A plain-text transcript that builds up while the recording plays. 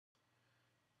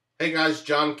Hey guys,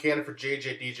 John Cannon for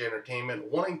DJ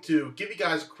Entertainment. Wanting to give you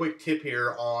guys a quick tip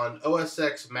here on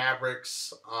OSX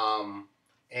Mavericks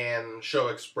and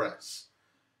Showxpress.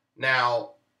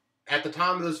 Now, at the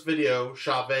time of this video,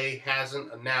 Chauvet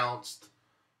hasn't announced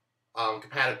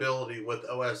compatibility with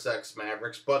OSX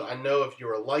Mavericks, but I know if you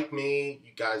are like me,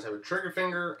 you guys have a trigger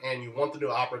finger and you want the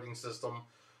new operating system.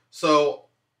 So,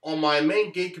 on my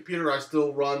main gate computer, I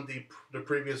still run the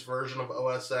previous version of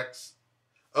OSX.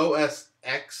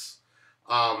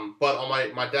 But on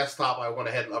my desktop, I went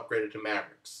ahead and upgraded to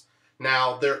Mavericks.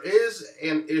 Now, there is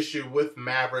an issue with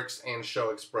Mavericks and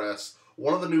Showxpress.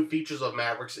 One of the new features of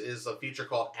Mavericks is a feature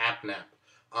called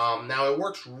AppNap. Now, it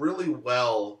works really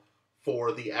well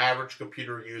for the average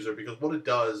computer user because what it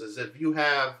does is if you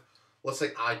have, let's say,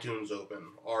 iTunes open,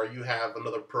 or you have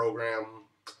another program,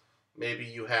 maybe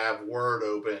you have Word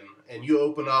open, and you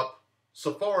open up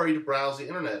Safari to browse the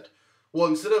internet. Well,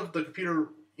 instead of the computer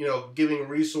giving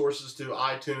resources to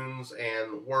iTunes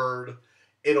and Word,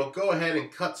 it'll go ahead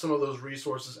and cut some of those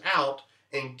resources out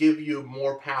and give you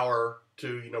more power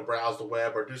to, browse the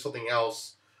web or do something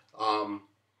else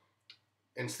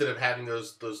instead of having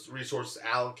those resources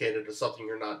allocated to something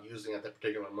you're not using at that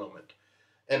particular moment.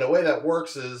 And the way that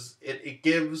works is it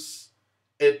bases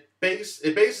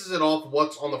it off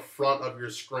what's on the front of your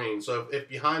screen. So if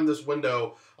behind this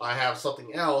window I have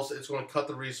something else, it's going to cut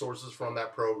the resources from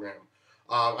that program.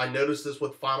 I noticed this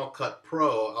with Final Cut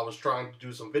Pro. I was trying to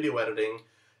do some video editing,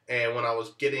 and when I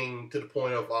was getting to the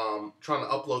point of trying to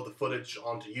upload the footage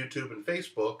onto YouTube and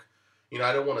Facebook,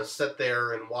 I didn't want to sit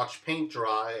there and watch paint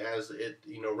dry as it,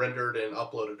 rendered and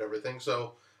uploaded everything.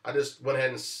 So I just went ahead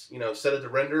and, set it to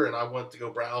render, and I went to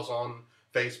go browse on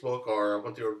Facebook, or I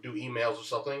went to do emails or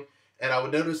something, and I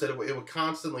would notice that it would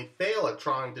constantly fail at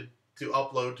trying to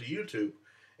upload to YouTube.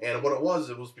 And what it was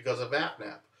because of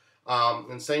AppNap.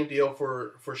 And same deal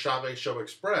for Chauvet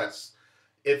Showxpress.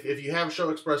 If you have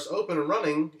Showxpress open and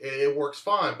running, it works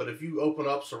fine. But if you open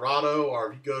up Serato or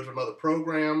if you go to another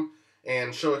program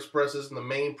and Showxpress isn't the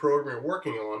main program you're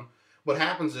working on, what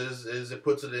happens is it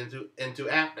puts it into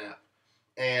AppNap,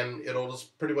 and it'll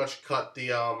just pretty much cut the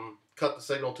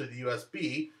signal to the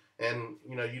USB, and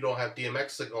you don't have DMX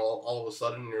signal all of a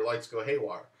sudden, and your lights go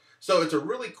haywire. So it's a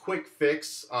really quick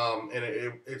fix, and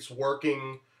it's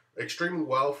working extremely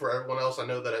well for everyone else I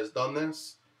know that has done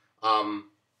this.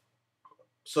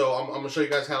 So I'm going to show you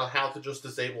guys how to just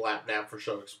disable AppNap for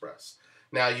Showxpress.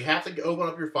 Now you have to open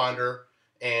up your Finder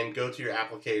and go to your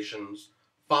applications.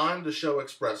 Find the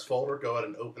Showxpress folder. Go ahead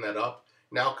and open that up.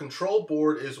 Now Control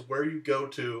Board is where you go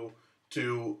to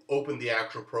open the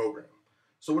actual program.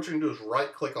 So what you're going to do is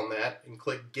right click on that and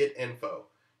click Get Info.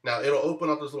 Now it'll open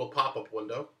up this little pop-up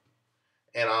window,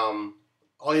 and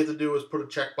all you have to do is put a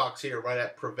checkbox here right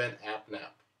at Prevent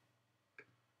AppNap.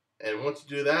 And once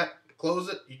you do that, close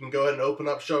it. You can go ahead and open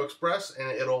up Showxpress,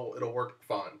 and it'll work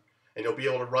fine. And you'll be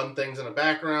able to run things in the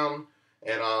background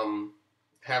and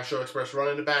have Showxpress run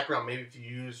in the background. Maybe if you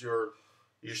use your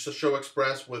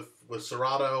Showxpress with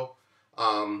Serato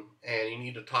and you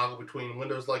need to toggle between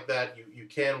windows like that, you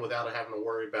can without having to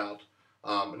worry about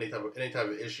any type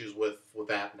of issues with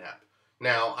AppNap.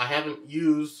 Now, I haven't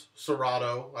used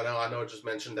Serato. I know I just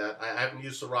mentioned that. I haven't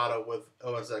used Serato with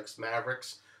OSX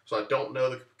Mavericks, so I don't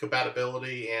know the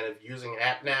compatibility, and if using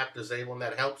AppNap, disabling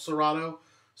that helps Serato.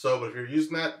 But if you're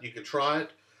using that, you could try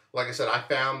it. Like I said, I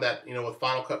found that, with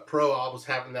Final Cut Pro, I was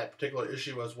having that particular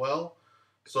issue as well.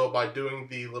 So by doing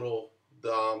the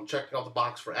checking off the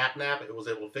box for AppNap, it was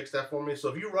able to fix that for me. So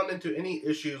if you run into any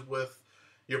issues with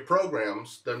your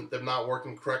programs, them not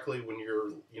working correctly when you're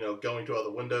going to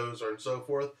other windows or so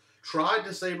forth, try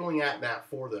disabling AppNap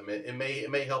for them. It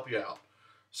may help you out.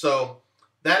 So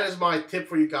that is my tip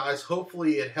for you guys.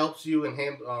 Hopefully it helps you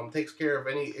and takes care of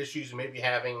any issues you may be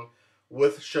having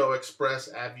with Showxpress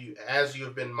as you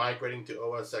have been migrating to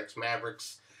OSX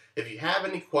Mavericks. If you have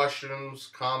any questions,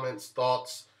 comments,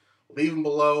 thoughts, leave them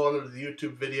below under the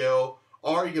YouTube video,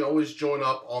 or you can always join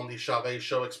up on the Chauvet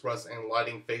Showxpress and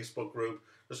Lighting Facebook group.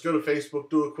 Just go to Facebook,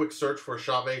 do a quick search for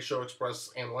Chauvet Showxpress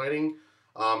and Lighting,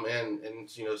 and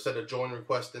send a join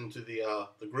request into the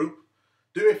group.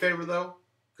 Do me a favor though,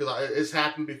 because it's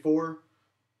happened before.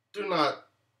 Do not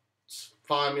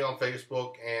find me on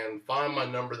Facebook and find my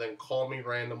number, then call me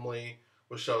randomly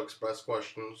with Showxpress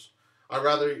questions. I'd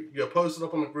rather post it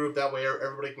up on the group. That way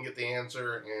everybody can get the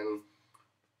answer, and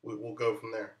we'll go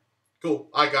from there. Cool.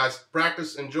 All right, guys.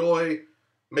 Practice, enjoy,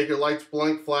 make your lights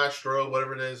blink, flash, strobe,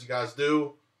 whatever it is you guys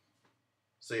do.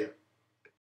 See ya.